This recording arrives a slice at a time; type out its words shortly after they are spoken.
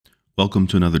Welcome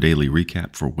to another daily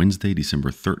recap for Wednesday,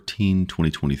 December 13,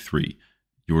 2023.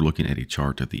 You're looking at a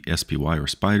chart of the SPY or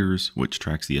spiders, which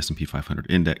tracks the S&P 500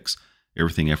 index.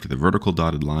 Everything after the vertical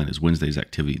dotted line is Wednesday's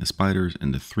activity in the spiders,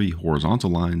 and the three horizontal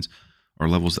lines are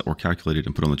levels that were calculated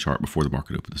and put on the chart before the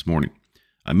market opened this morning.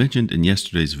 I mentioned in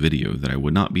yesterday's video that I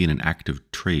would not be in an active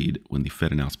trade when the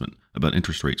Fed announcement about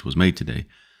interest rates was made today.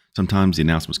 Sometimes the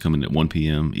announcements come in at 1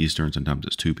 p.m. Eastern, sometimes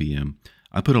it's 2 p.m.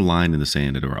 I put a line in the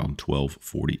sand at around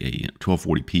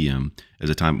 12:40 p.m. as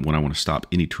a time when I want to stop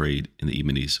any trade in the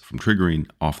E-minis from triggering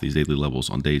off these daily levels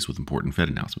on days with important Fed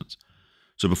announcements.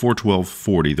 So before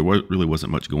 12:40, there really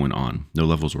wasn't much going on. No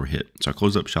levels were hit. So I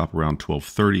closed up shop around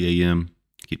 12:30 a.m.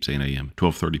 I keep saying a.m.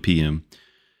 12:30 p.m.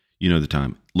 You know the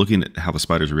time. Looking at how the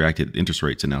spiders reacted to interest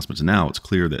rates announcements now, it's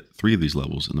clear that 3 of these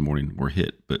levels in the morning were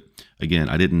hit. But again,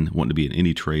 I didn't want to be in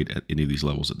any trade at any of these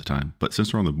levels at the time. But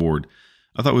since they're on the board,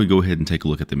 I thought we'd go ahead and take a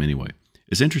look at them anyway.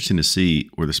 It's interesting to see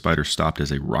where the spiders stopped as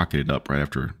they rocketed up right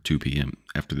after 2 p.m.,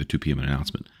 after the 2 p.m.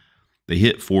 announcement. They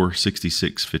hit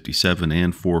 466.57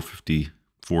 and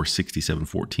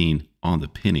 467.14 on the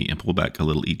penny and pulled back a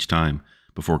little each time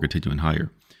before continuing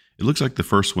higher. It looks like the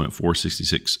first one at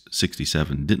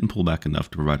 466.67 didn't pull back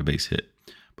enough to provide a base hit,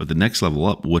 but the next level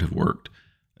up would have worked.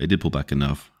 It did pull back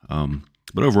enough,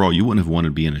 but overall, you wouldn't have wanted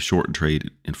to be in a short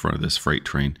trade in front of this freight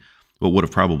train. What would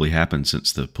have probably happened,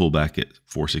 since the pullback at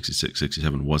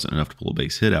 466.67 wasn't enough to pull a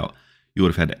base hit out, you would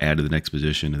have had to add to the next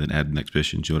position and then add to the next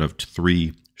position. You would have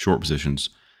 3 short positions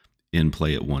in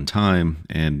play at one time.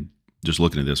 And just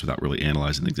looking at this without really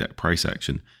analyzing the exact price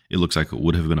action, it looks like it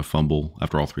would have been a fumble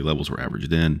after all 3 levels were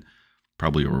averaged in,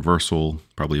 probably a reversal,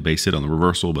 probably a base hit on the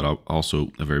reversal, but also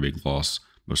a very big loss,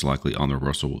 most likely on the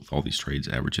reversal with all these trades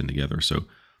averaging together. So,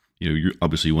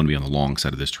 obviously you want to be on the long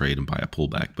side of this trade and buy a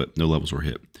pullback, but no levels were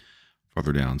hit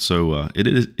farther down. So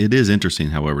it is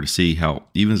interesting, however, to see how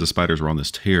even as the spiders were on this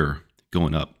tear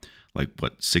going up, like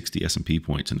 60 S&P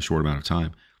points in a short amount of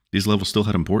time, these levels still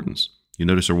had importance. You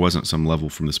notice there wasn't some level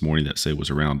from this morning that say was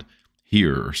around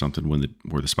here or something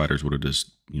where the spiders would have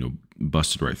just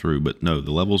busted right through. But no,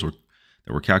 the levels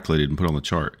that were calculated and put on the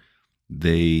chart,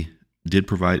 they did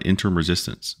provide interim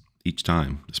resistance each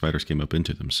time the spiders came up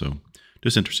into them. So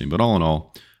just interesting. But all in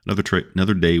all,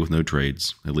 another day with no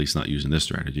trades, at least not using this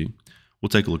strategy. We'll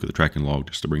take a look at the tracking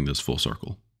log just to bring this full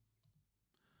circle.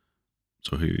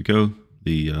 So here you go,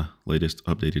 the latest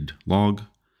updated log.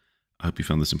 I hope you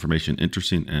found this information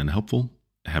interesting and helpful.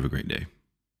 Have a great day.